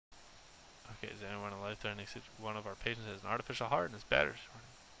Okay, is anyone in life-threatening one of our patients has an artificial heart and his batteries running?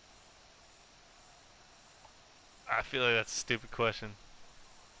 I feel like that's a stupid question.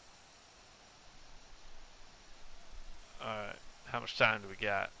 Alright, how much time do we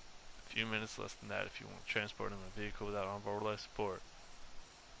got? A few minutes less than that if you want to transport him in a vehicle without onboard life support.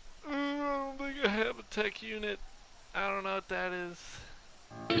 I don't think I have a tech unit. I don't know what that is.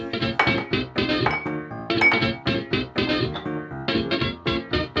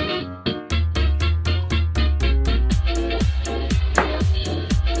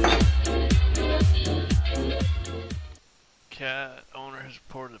 Cat owner has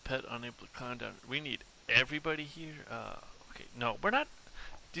reported a pet unable to climb down. We need everybody here. Okay, no, we're not.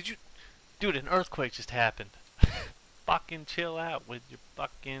 Did you, dude? An earthquake just happened. Fucking chill out with your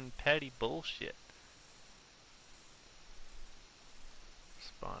fucking petty bullshit.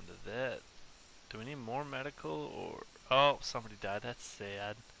 Respond to that. Do we need more medical or? Oh, somebody died. That's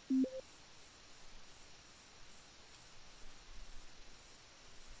sad.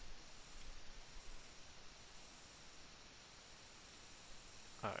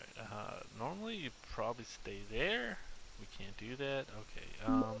 Alright, normally you probably stay there. We can't do that. Okay,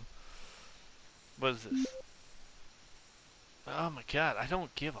 what is this? Oh my god, I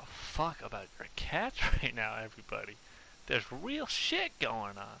don't give a fuck about your cats right now, everybody. There's real shit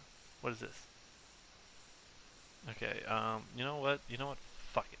going on. What is this? Okay, you know what? You know what?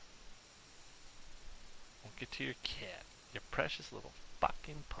 Fuck it. We'll get to your cat. Your precious little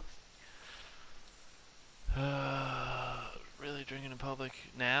fucking pussy. Really drinking in public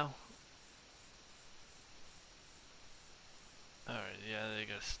now? Alright, yeah, they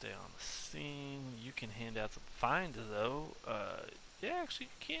gotta stay on the scene. You can hand out some fines though. Yeah, actually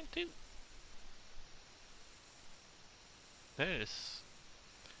you can't do. There's,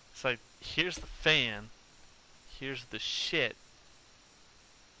 it's like, here's the fan, here's the shit.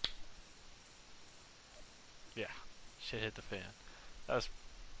 Yeah, shit hit the fan. That was,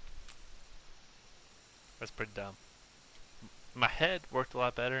 that's pretty dumb. My head worked a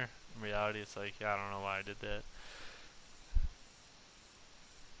lot better. In reality, it's like, yeah, I don't know why I did that.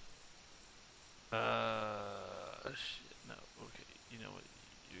 Shit, no, okay, you know what,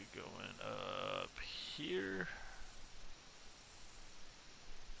 you're going up here.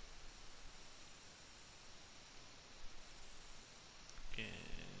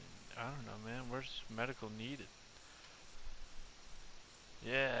 And, I don't know, man, where's medical needed?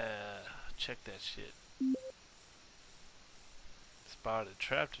 Yeah, check that shit. Spotted,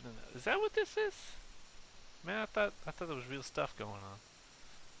 trapped in the, is that what this is? Man, I thought there was real stuff going on.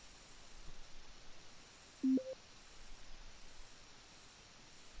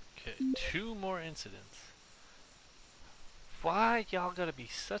 Okay, 2 more incidents. Why y'all gotta be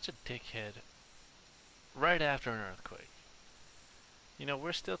such a dickhead right after an earthquake? You know,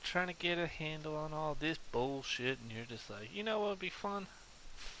 we're still trying to get a handle on all this bullshit, and you're just like, you know what would be fun?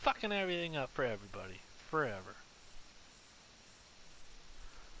 Fucking everything up for everybody. Forever.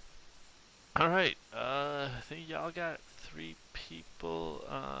 Alright, I think y'all got 3 people.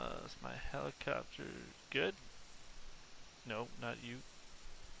 Is my helicopter good? No, not you.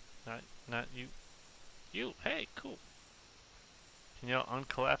 Not you. You, hey, cool. Can y'all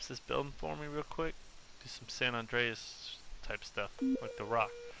uncollapse this building for me real quick? Do some San Andreas type stuff, like The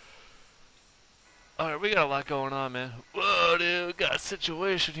Rock. Alright, we got a lot going on, man. Whoa, dude, we got a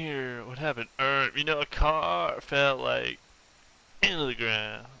situation here. What happened? You know, a car fell, like, into the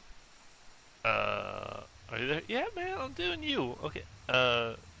ground. Are you there? Yeah, man, I'm doing you. Okay,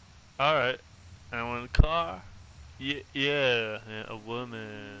 alright. I went in the car. Yeah, a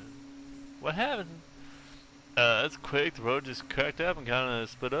woman. What happened? It's quick. The road just cracked up and kind of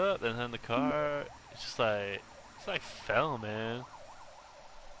split up, and then the car, it's like fell, man.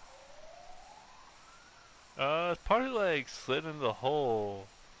 It's probably like slid into the hole.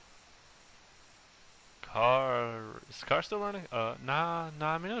 Is the car still running? Nah.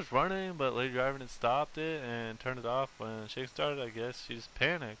 I mean, it was running, but lady driver had stopped it and turned it off when shake started. I guess she just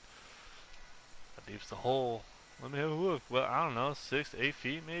panicked. How deep's the hole? Let me have a look. Well, I don't know, 6 to 8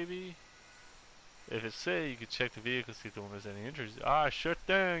 feet maybe. If it's say, you could check the vehicle, see if there's any injuries. Ah, sure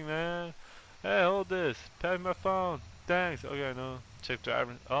thing, man. Hey, hold this. Pass me my phone. Thanks. Okay, no. Check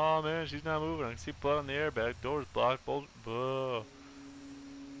driver. Oh man, she's not moving. I can see blood on the airbag. Door's blocked. Bolt. Whoa.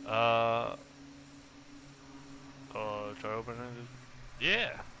 Uh. Oh, try opening it.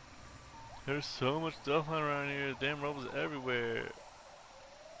 Yeah. There's so much stuff around here. Damn robots everywhere.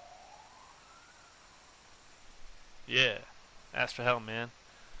 Yeah. Ask for help, man.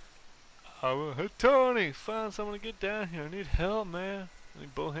 Hey Tony, find someone to get down here. I need help, man. I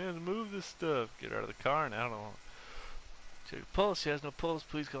need both hands to move this stuff. Get out of the car and out of Check your pulse. She has no pulse.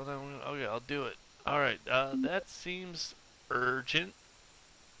 Please call 911. Okay, I'll do it. Alright, that seems urgent.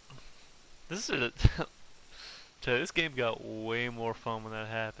 This is a. This game got way more fun when that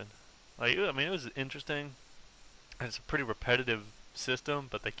happened. Like, I mean, it was interesting. And it's a pretty repetitive system,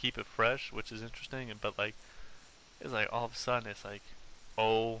 but they keep it fresh, which is interesting. But like, it's like all of a sudden, it's like,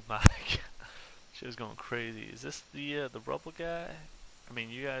 oh my god, shit was going crazy. Is this the rubble guy? I mean,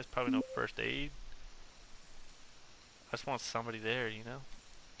 you guys probably know first aid. I just want somebody there, you know.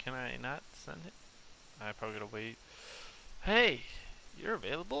 Can I not send it? I probably gotta wait. Hey, you're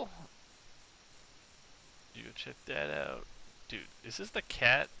available? You go check that out, dude. Is this the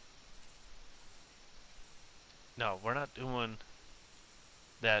cat? No, we're not doing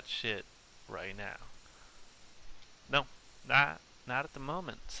that shit right now. No, not at the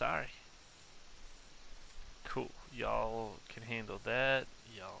moment. Sorry. Cool. Y'all can handle that.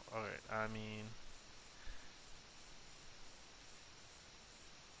 Y'all, alright. I mean,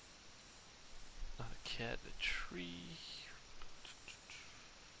 not a cat, a tree.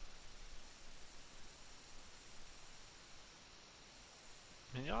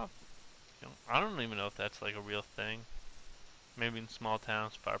 I mean, y'all, I don't even know if that's like a real thing. Maybe in small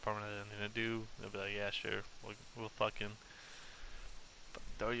towns, fire department has anything to do. They'll be like, yeah, sure, we'll fucking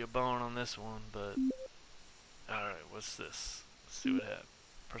throw you a bone on this one. But alright, what's this? Let's see what happened.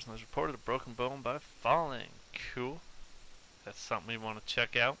 Person has reported a broken bone by falling. Cool. That's something we want to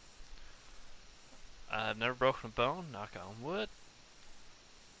check out. I've never broken a bone, knock on wood,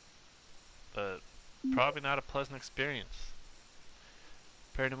 but probably not a pleasant experience.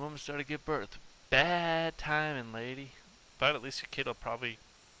 Pregnant woman started to give birth. Bad timing, lady. But at least your kid will probably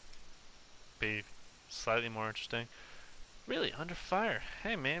be slightly more interesting. Really, under fire.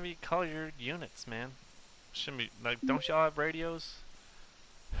 Hey, man, you call your units, man. Shouldn't be, like, don't y'all have radios?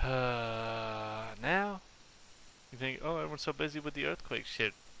 Now? You think, oh, everyone's so busy with the earthquake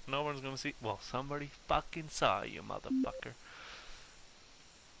shit. No one's gonna see. Well, somebody fucking saw you, motherfucker.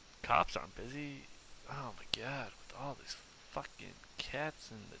 Cops aren't busy. Oh my god, with all these fucking cats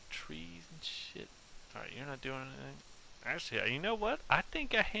in the trees and shit. Alright, you're not doing anything. Actually, you know what? I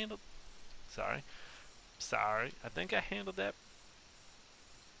think I handled. Sorry. Sorry. I think I handled that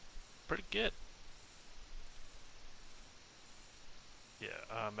pretty good.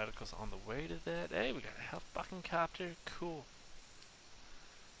 Yeah, medical's on the way to that. Hey, we got a health fucking copter. Cool.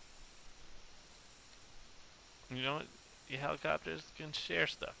 You know what? You helicopters can share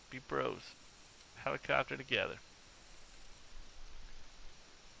stuff. Be bros. Helicopter together.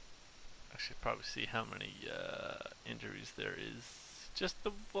 I should probably see how many injuries there is. Just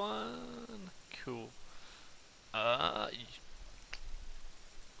the one. Cool. I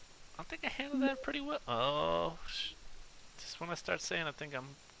think I handled that pretty well. Oh, just when I start saying I think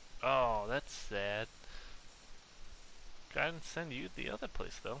I'm. Oh, that's sad. I didn't send you the other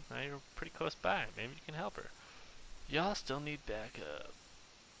place though. Now you're pretty close by. Maybe you can help her. Y'all still need backup.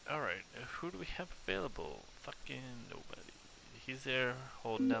 Alright, who do we have available? Fucking nobody. He's there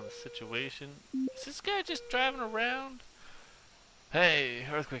holding down the situation. Is this guy just driving around? Hey,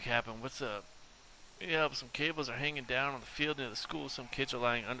 earthquake happened. What's up? Yeah, some cables are hanging down on the field near the school. Some kids are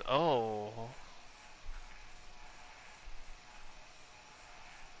lying under. Oh,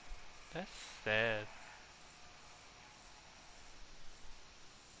 that's sad.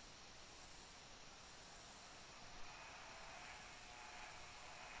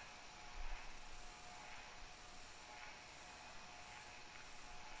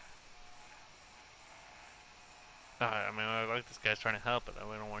 I mean, I like this guy's trying to help, but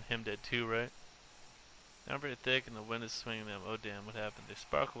we don't want him dead too, right? They're very thick and the wind is swinging them. Oh damn, what happened? They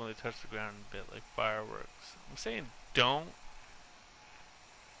sparkle when they touch the ground a bit like fireworks. I'm saying don't.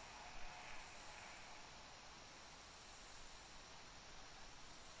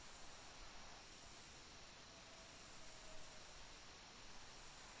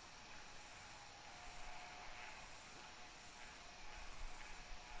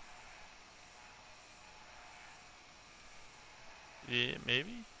 Yeah,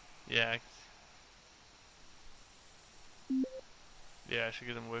 maybe? Yeah, yeah, I should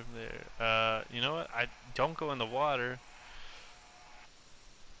get them away from there. You know what? I don't go in the water.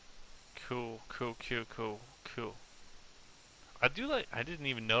 Cool, cool, cool, cool, cool. I do like. I didn't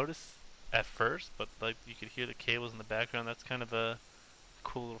even notice at first, but like you could hear the cables in the background. That's kind of a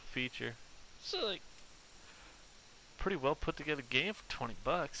cool little feature. So like, pretty well put together game for 20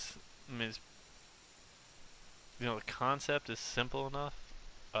 bucks. I mean, the concept is simple enough.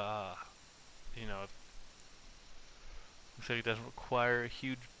 Uh, you know, it looks like it doesn't require a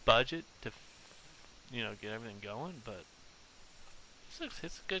huge budget to, get everything going. But it's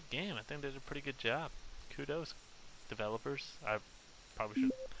a good game. I think they did a pretty good job. Kudos. developers. I probably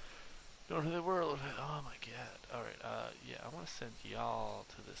should know who they were a little bit. Oh my god. Alright, yeah, I want to send y'all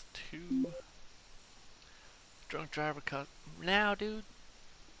to this 2 drunk driver cut. Now, dude.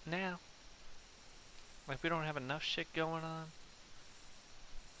 Now. Like, we don't have enough shit going on.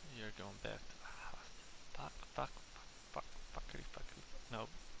 You're going back to the house. Fuckity fuckity. Nope.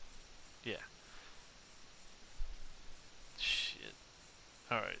 Yeah. Shit.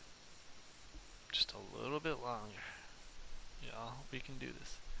 Alright. Just a little bit longer. Y'all, we can do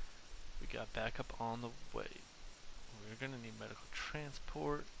this. We got backup on the way. We're gonna need medical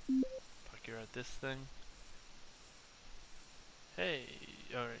transport. Fuck, you're at this thing. Hey,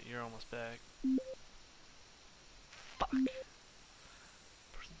 alright, you're almost back. Fuck.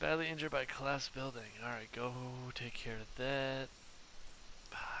 Person badly injured by collapsed building. Alright, go take care of that.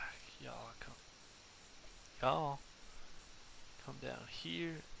 Fuck, y'all come. Y'all, come down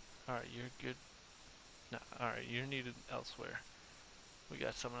here. Alright, you're good. No, alright, you're needed elsewhere. We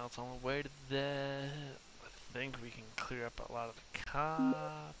got someone else on the way to that. I think we can clear up a lot of the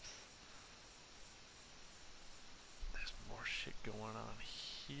cops. There's more shit going on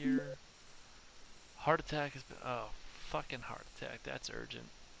here. Heart attack has been. Oh, fucking heart attack. That's urgent.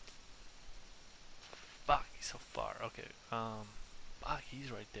 Fuck, he's so far. Okay, fuck,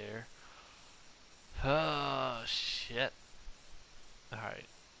 he's right there. Oh, shit. Alright.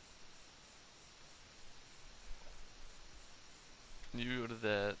 You go to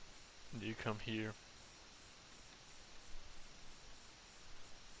that. You come here.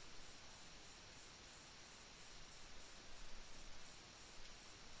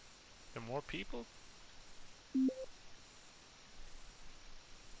 And more people?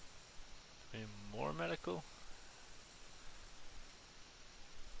 And more medical?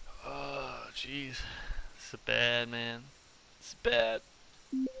 Oh, jeez. This is bad, man. It's bad.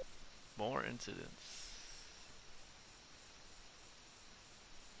 More incidents.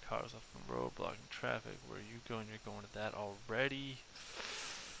 Cars off the road, blocking traffic. Where are you going? You're going to that already.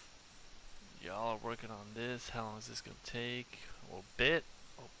 Y'all are working on this. How long is this gonna take? A little bit.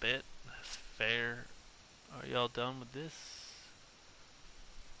 A little bit. That's fair. Are y'all done with this?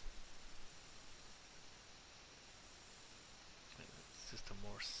 It's just a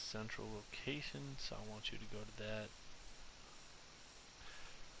more central location, so I want you to go to that.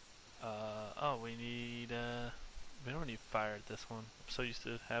 Oh, we don't need fire at this one. I'm so used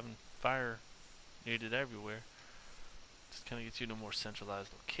to having fire needed everywhere. Just kind of gets you to a more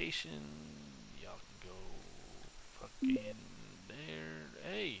centralized location. Y'all can go fucking there.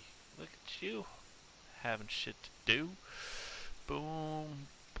 Hey, look at you. Having shit to do. Boom,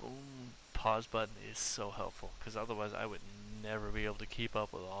 boom. Pause button is so helpful, because otherwise I would never be able to keep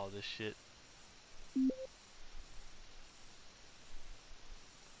up with all this shit.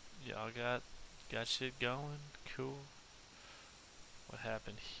 Y'all got shit going? Cool. What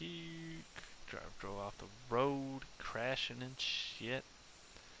happened here? Drove off the road, crashing and shit.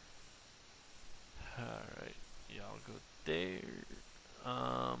 Alright, y'all go there.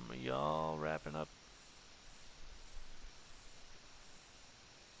 Y'all wrapping up.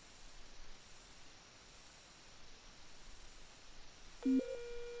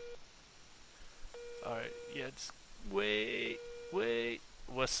 Alright, yeah, just wait.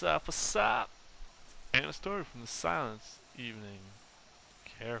 What's up, what's up? And a story from the Silence Evening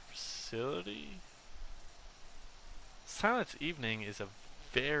Care Facility. Silence Evening is a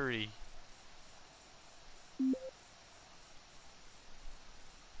very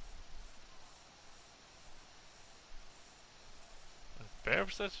fair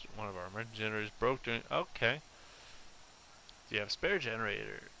such. One of our emergency generators broke during. Okay. Do you have a spare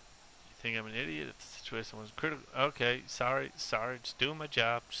generator? You think I'm an idiot if the situation was critical? Okay, sorry. Just doing my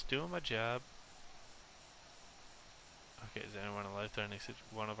job. Okay, is anyone in a life-threatening situation?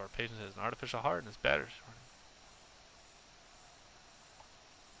 One of our patients has an artificial heart and his batteries.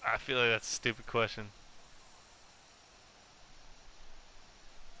 I feel like that's a stupid question.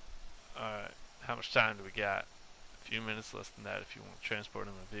 Alright, how much time do we got? A few minutes, less than that if you want to transport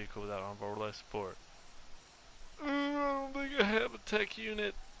him in a vehicle without onboard life support. I don't think I have a tech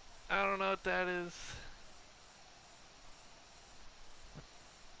unit. I don't know what that is.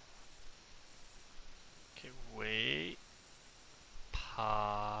 Okay, wait.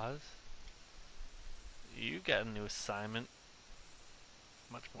 Pause. You got a new assignment.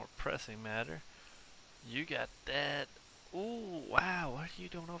 Much more pressing matter. You got that. Ooh, wow. What are you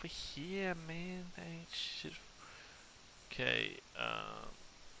doing over here, man? That ain't shit. Okay,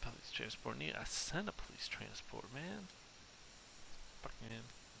 police transport need. I sent a police transport, man. Fucking.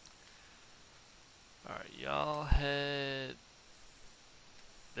 Alright, y'all head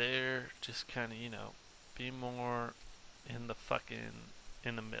there. Just kind of, be more in the fucking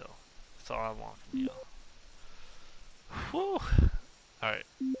in the middle. That's all I want from y'all. Whew. Alright.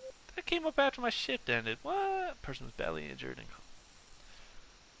 That came up after my shift ended. What? Person was badly injured and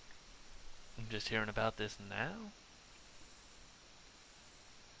I'm just hearing about this now?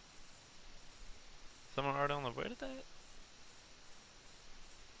 Someone already on the way to that?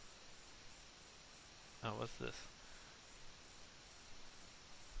 Oh, what's this?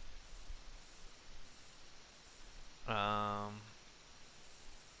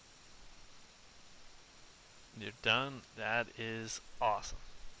 You're done? That is awesome.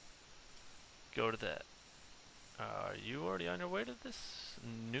 Go to that. Are you already on your way to this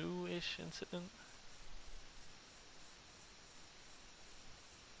new-ish incident?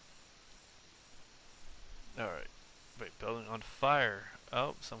 Alright. Wait, building on fire.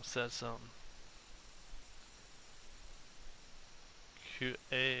 Oh, someone said something. Cute.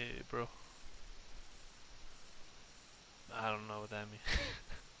 Hey, bro. I don't know what that means.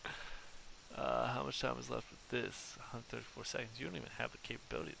 How much time is left with this? 134 seconds. You don't even have the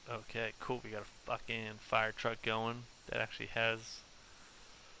capability. Okay, cool. We got a fucking fire truck going that actually has.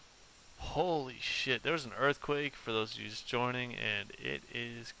 Holy shit. There was an earthquake for those of you just joining, and it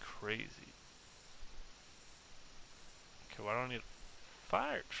is crazy. Okay, well, I don't need a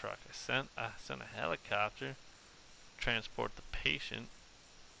fire truck. I sent a helicopter to transport the patient.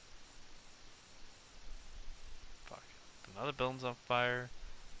 Fuck. Another building's on fire.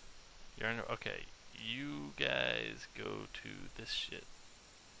 You're under. Okay, you guys go to this shit.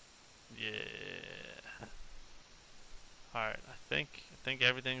 Yeah. Alright, I think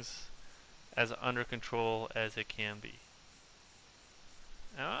everything's as under control as it can be.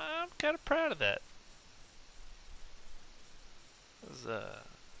 Now, I'm kind of proud of that.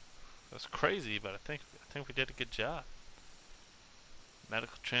 It was crazy, but I think we did a good job.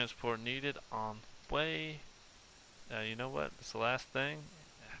 Medical transport needed on way. You know what? It's the last thing.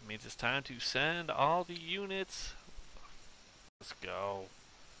 That means it's time to send all the units. Let's go.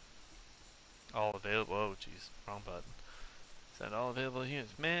 All available. Oh, jeez, wrong button. Send all available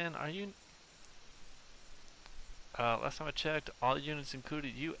units. Man, are you? Last time I checked, all units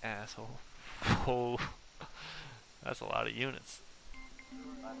included you, asshole. Oh, that's a lot of units.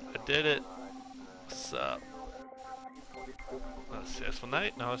 I did it. What's up? A successful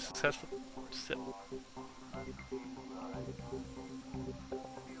night? No, successful.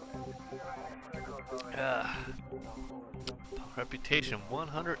 Ah, reputation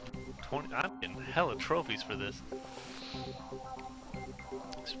 120. I'm getting hella trophies for this.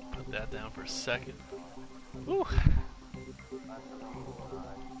 Let's put that down for a second. Woo.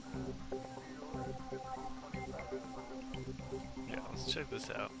 Yeah, let's check this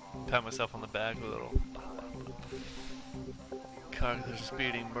out. Pat myself on the back a little. Car, there's a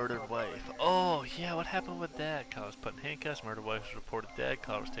speeding, murdered wife. Oh, yeah, what happened with that? Car was put in handcuffs, murdered wife was reported dead,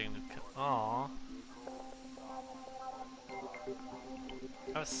 car was taken to. Aww.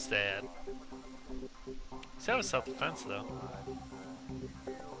 That was sad. That was self-defense, though.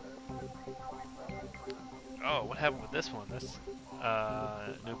 Oh, what happened with this one? This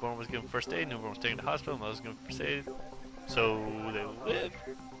newborn was given first aid, newborn was taken to hospital, mother was given first aid. So they lived.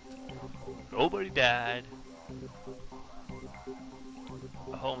 Nobody died.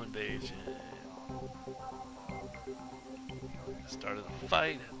 A home invasion. Started a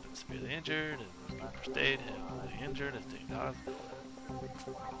fight, has been severely injured, and was given first aid, heavily injured, is taken to hospital.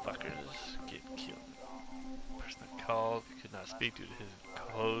 Fuckers get killed. Person that called could not speak due to his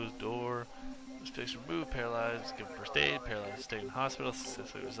closed door. Was fixed, removed, paralyzed, given first aid, paralyzed, stayed in the hospital,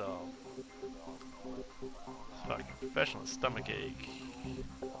 successfully resolved. Fucking professional stomach ache.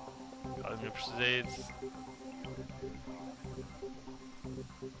 All new first aids.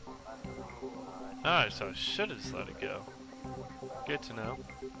 Alright, so I should have just let it go. Good to know.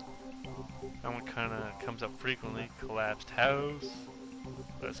 That one kinda comes up frequently. Collapsed house.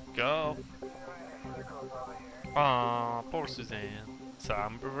 Let's go. Aw, poor Suzanne. So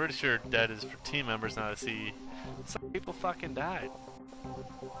I'm pretty sure dead is for team members now to see some people fucking died.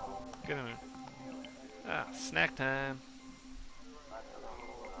 Gonna snack time.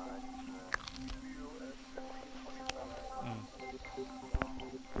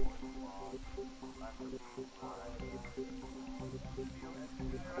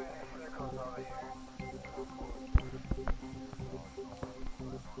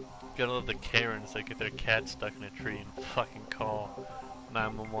 Gotta love the Karens that get their cat stuck in a tree and fucking call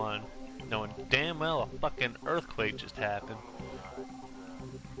 911, knowing damn well a fucking earthquake just happened.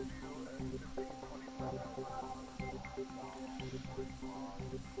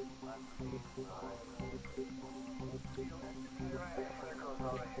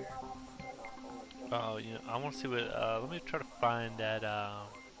 Oh, you know, I want to see what. Let me try to find that.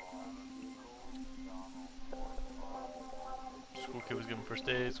 School kid was given first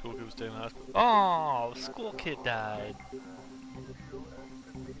aid. School kid was taken to the hospital. Oh, school kid died.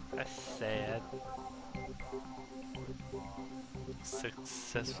 That's sad.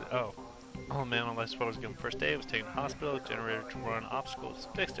 Successful. Oh. Oh man, on life support was given first aid. Was taken to the hospital. Generator to run obstacles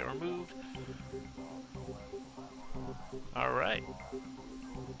fixed and removed. All right.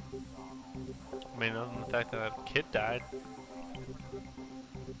 I mean, other than the fact that a kid died,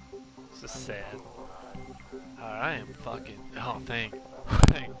 it's just sad. I am fucking. Oh, thank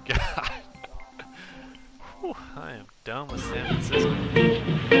God. Whew, I am done with San Francisco.